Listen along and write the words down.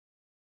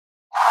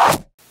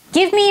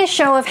Give me a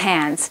show of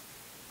hands.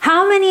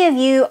 How many of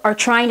you are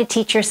trying to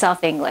teach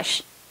yourself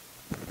English?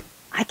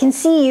 I can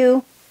see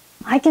you.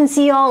 I can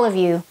see all of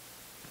you.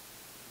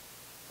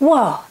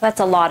 Whoa, that's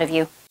a lot of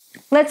you.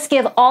 Let's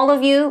give all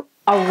of you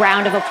a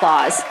round of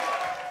applause.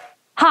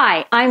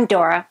 Hi, I'm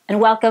Dora, and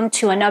welcome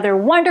to another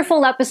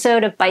wonderful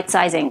episode of Bite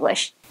Size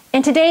English.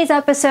 In today's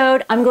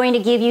episode, I'm going to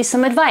give you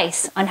some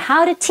advice on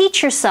how to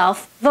teach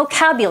yourself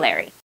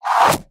vocabulary.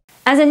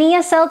 As an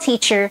ESL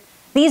teacher,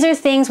 these are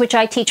things which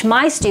I teach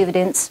my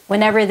students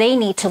whenever they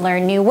need to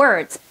learn new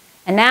words.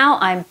 And now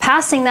I'm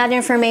passing that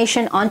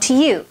information on to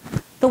you,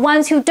 the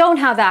ones who don't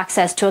have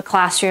access to a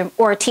classroom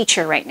or a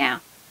teacher right now,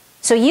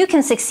 so you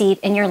can succeed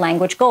in your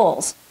language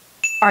goals.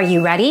 Are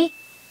you ready?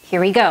 Here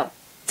we go.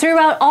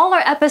 Throughout all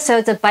our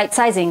episodes of Bite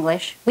Size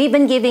English, we've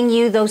been giving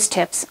you those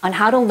tips on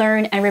how to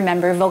learn and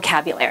remember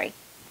vocabulary.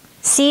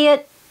 See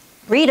it,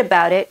 read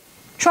about it,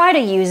 try to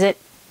use it,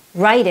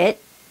 write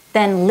it,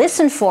 then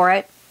listen for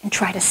it, and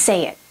try to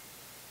say it.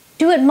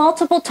 Do it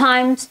multiple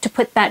times to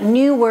put that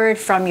new word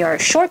from your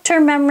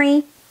short-term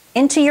memory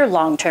into your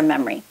long-term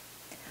memory.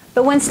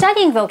 But when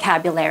studying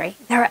vocabulary,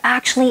 there are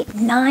actually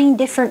 9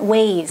 different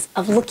ways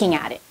of looking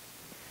at it.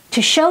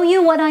 To show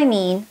you what I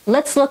mean,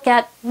 let's look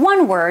at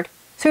one word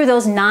through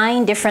those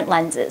 9 different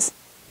lenses.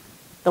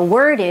 The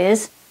word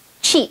is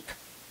cheap.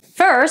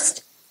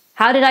 First,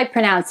 how did I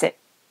pronounce it?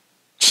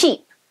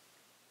 Cheap.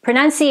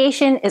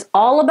 Pronunciation is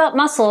all about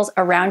muscles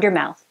around your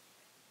mouth.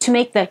 To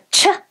make the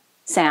ch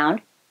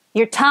sound,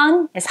 your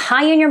tongue is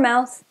high in your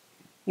mouth,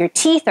 your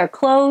teeth are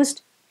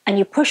closed, and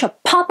you push a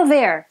pop of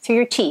air through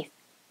your teeth.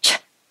 Ch.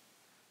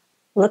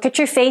 Look at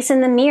your face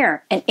in the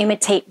mirror and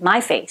imitate my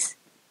face.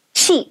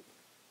 Cheap.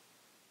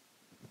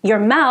 Your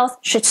mouth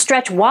should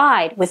stretch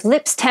wide with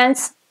lips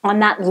tense on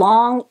that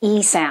long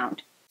E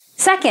sound.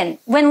 Second,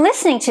 when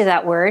listening to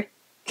that word,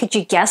 could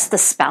you guess the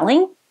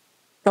spelling?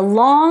 The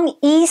long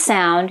E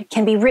sound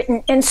can be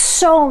written in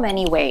so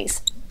many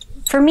ways.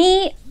 For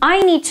me, I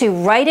need to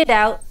write it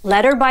out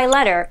letter by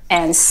letter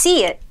and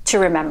see it to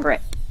remember it.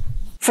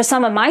 For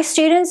some of my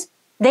students,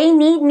 they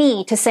need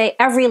me to say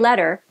every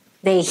letter,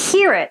 they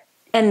hear it,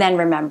 and then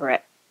remember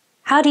it.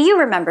 How do you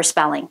remember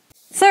spelling?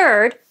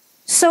 Third,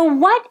 so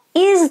what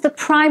is the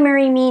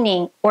primary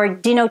meaning or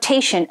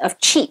denotation of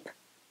cheap?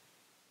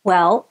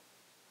 Well,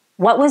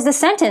 what was the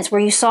sentence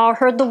where you saw or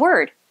heard the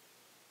word?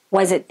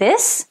 Was it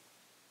this?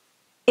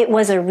 It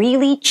was a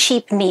really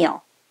cheap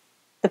meal.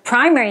 The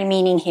primary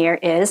meaning here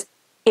is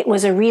it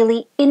was a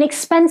really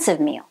inexpensive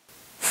meal.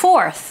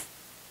 Fourth,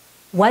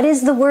 what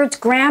is the word's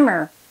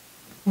grammar?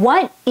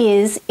 What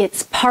is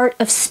its part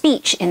of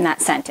speech in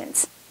that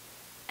sentence?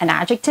 An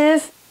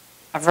adjective?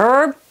 A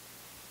verb?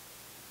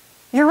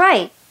 You're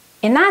right.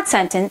 In that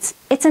sentence,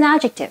 it's an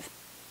adjective.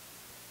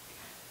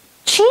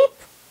 Cheap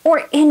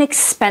or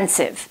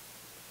inexpensive?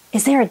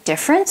 Is there a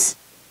difference?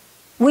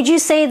 Would you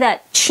say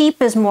that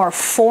cheap is more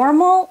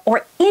formal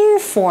or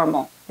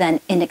informal than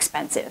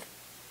inexpensive?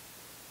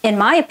 In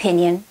my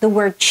opinion, the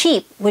word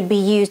cheap would be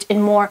used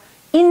in more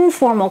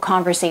informal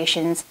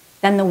conversations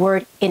than the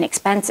word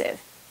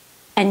inexpensive.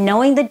 And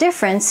knowing the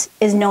difference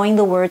is knowing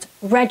the word's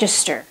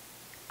register,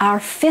 our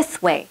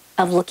 5th way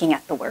of looking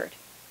at the word.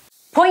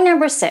 Point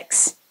number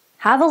 6,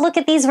 have a look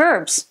at these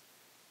verbs.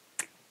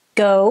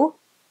 Go,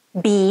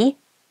 be,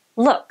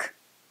 look.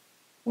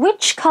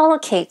 Which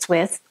collocates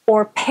with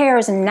or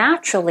pairs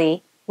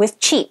naturally with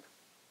cheap?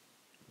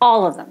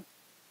 All of them.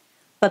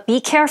 But be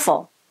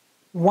careful.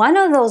 One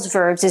of those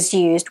verbs is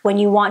used when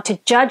you want to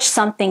judge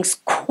something's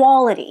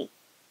quality.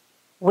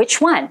 Which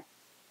one?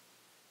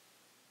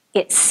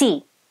 It's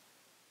see.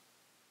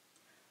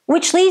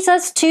 Which leads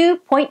us to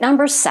point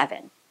number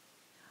 7.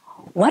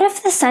 What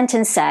if the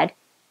sentence said,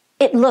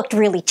 it looked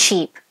really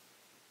cheap?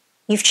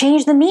 You've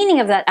changed the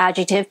meaning of that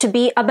adjective to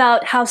be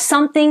about how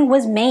something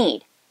was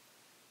made.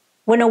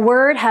 When a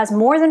word has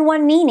more than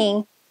one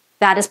meaning,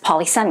 that is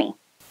polysemy.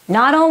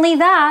 Not only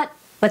that,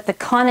 but the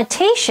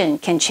connotation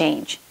can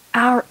change.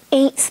 Our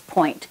 8th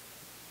point.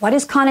 What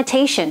is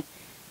connotation?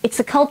 It's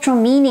the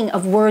cultural meaning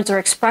of words or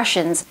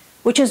expressions,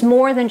 which is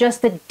more than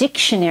just the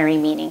dictionary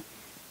meaning.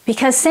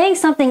 Because saying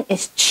something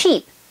is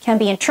cheap can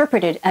be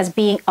interpreted as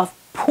being of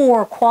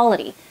poor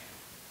quality.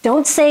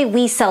 Don't say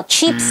we sell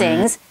cheap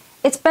things.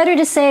 It's better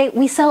to say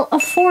we sell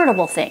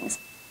affordable things.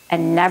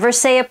 And never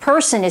say a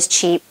person is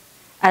cheap,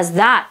 as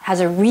that has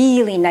a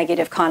really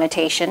negative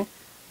connotation,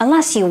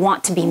 unless you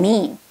want to be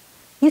mean.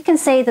 You can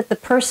say that the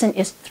person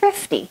is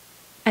thrifty,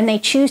 and they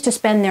choose to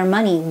spend their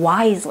money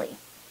wisely.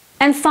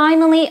 And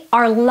finally,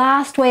 our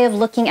last way of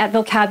looking at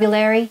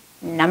vocabulary,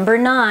 number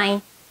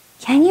 9.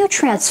 Can you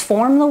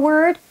transform the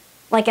word,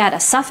 like add a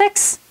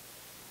suffix?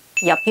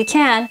 Yup, you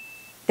can.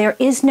 There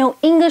is no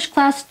English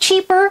class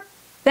cheaper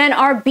than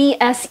our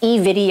BSE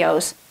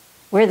videos.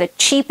 We're the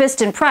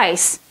cheapest in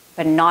price,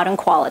 but not in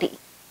quality.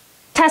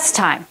 Test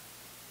time.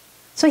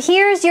 So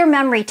here's your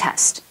memory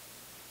test.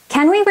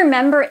 Can we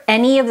remember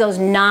any of those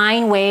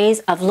 9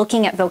 ways of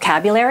looking at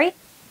vocabulary?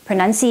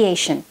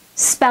 Pronunciation,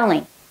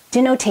 spelling,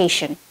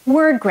 denotation,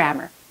 word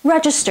grammar,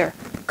 register,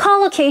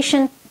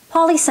 collocation,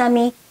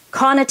 polysemy,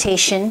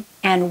 connotation,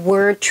 and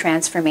word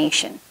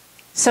transformation.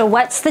 So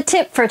what's the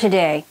tip for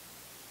today?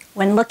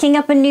 When looking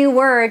up a new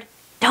word,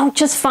 don't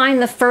just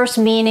find the first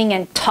meaning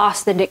and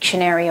toss the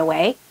dictionary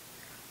away.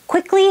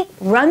 Quickly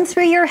run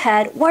through your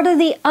head, what are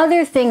the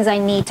other things I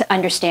need to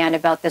understand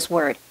about this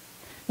word?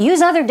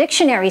 Use other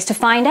dictionaries to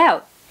find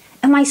out.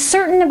 Am I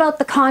certain about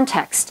the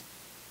context?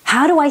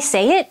 How do I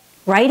say it,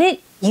 write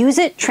it, use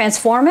it,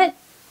 transform it?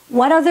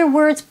 What other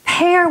words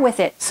pair with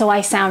it so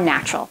I sound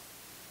natural?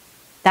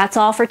 That's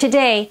all for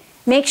today.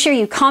 Make sure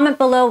you comment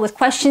below with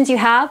questions you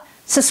have,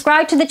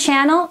 subscribe to the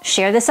channel,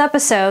 share this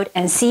episode,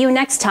 and see you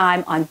next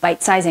time on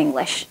Bite Size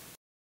English.